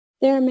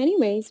There are many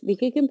ways we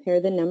could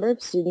compare the number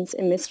of students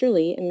in Mr.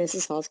 Lee and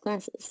Mrs. Hall's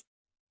classes.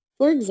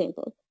 For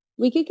example,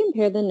 we could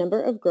compare the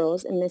number of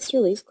girls in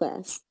Mr. Lee's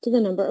class to the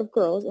number of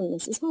girls in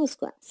Mrs. Hall's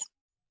class.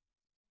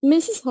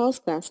 Mrs. Hall's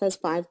class has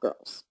 5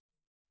 girls.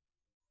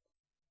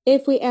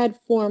 If we add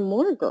 4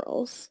 more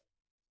girls,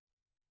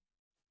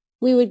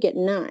 we would get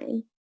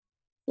 9,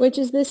 which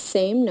is the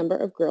same number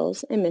of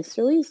girls in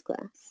Mr. Lee's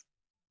class.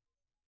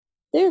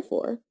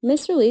 Therefore,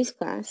 Mr. Lee's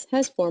class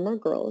has 4 more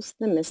girls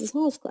than Mrs.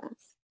 Hall's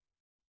class.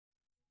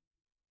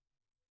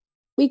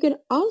 We could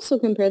also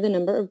compare the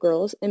number of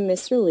girls in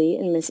Mr. Lee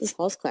and Mrs.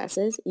 Hall's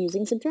classes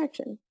using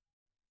subtraction.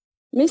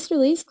 Mr.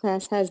 Lee's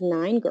class has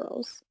 9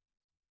 girls,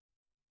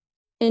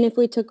 and if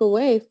we took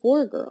away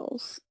 4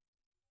 girls,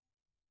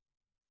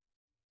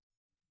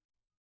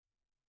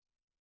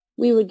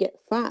 we would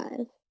get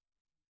 5,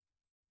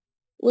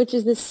 which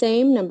is the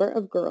same number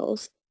of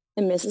girls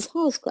in Mrs.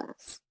 Hall's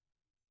class.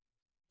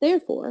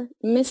 Therefore,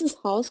 Mrs.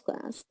 Hall's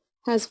class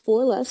has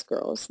 4 less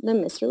girls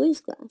than Mr. Lee's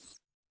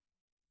class.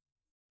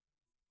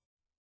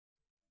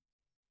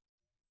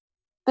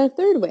 A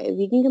third way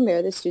we can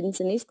compare the students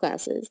in these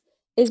classes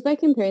is by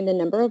comparing the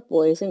number of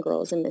boys and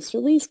girls in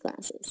Mr. Lee's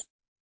classes.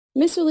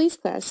 Mr. Lee's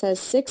class has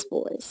 6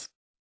 boys,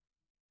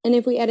 and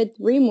if we added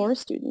 3 more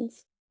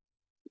students,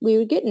 we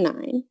would get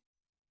 9,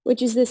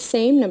 which is the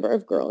same number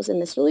of girls in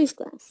Mr. Lee's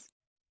class.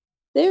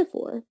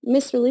 Therefore,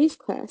 Mr. Lee's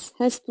class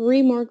has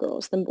 3 more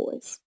girls than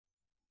boys.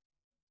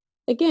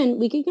 Again,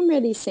 we could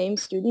compare these same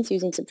students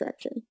using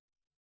subtraction.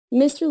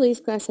 Mr. Lee's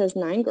class has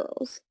 9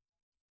 girls,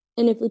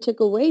 and if we took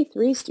away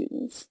 3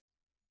 students,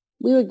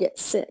 we would get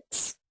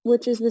 6,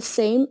 which is the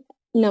same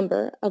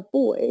number of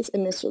boys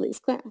in Mr. Lee's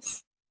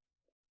class.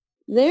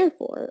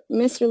 Therefore,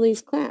 Mr.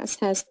 Lee's class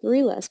has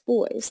 3 less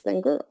boys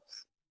than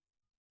girls.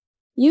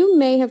 You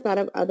may have thought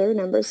of other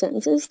number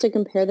sentences to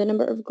compare the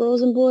number of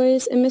girls and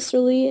boys in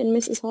Mr. Lee and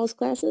Mrs. Hall's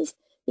classes.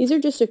 These are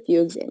just a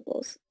few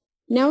examples.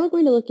 Now we're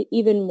going to look at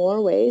even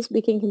more ways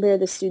we can compare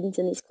the students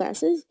in these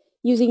classes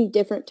using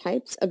different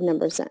types of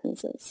number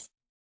sentences.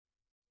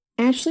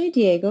 Ashley,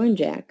 Diego, and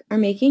Jack are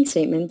making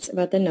statements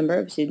about the number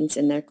of students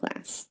in their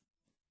class.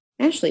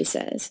 Ashley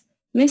says,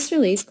 Mr.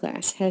 Lee's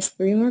class has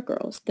 3 more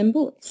girls than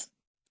boys.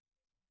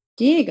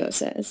 Diego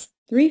says,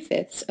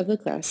 3/5 of the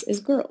class is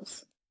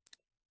girls.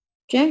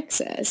 Jack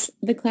says,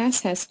 the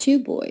class has 2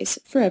 boys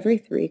for every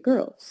 3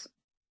 girls.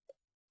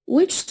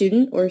 Which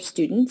student or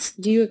students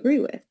do you agree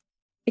with?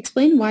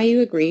 Explain why you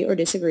agree or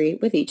disagree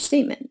with each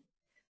statement.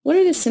 What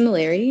are the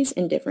similarities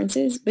and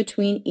differences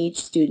between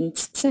each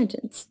student's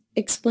sentence?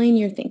 Explain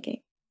your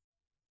thinking.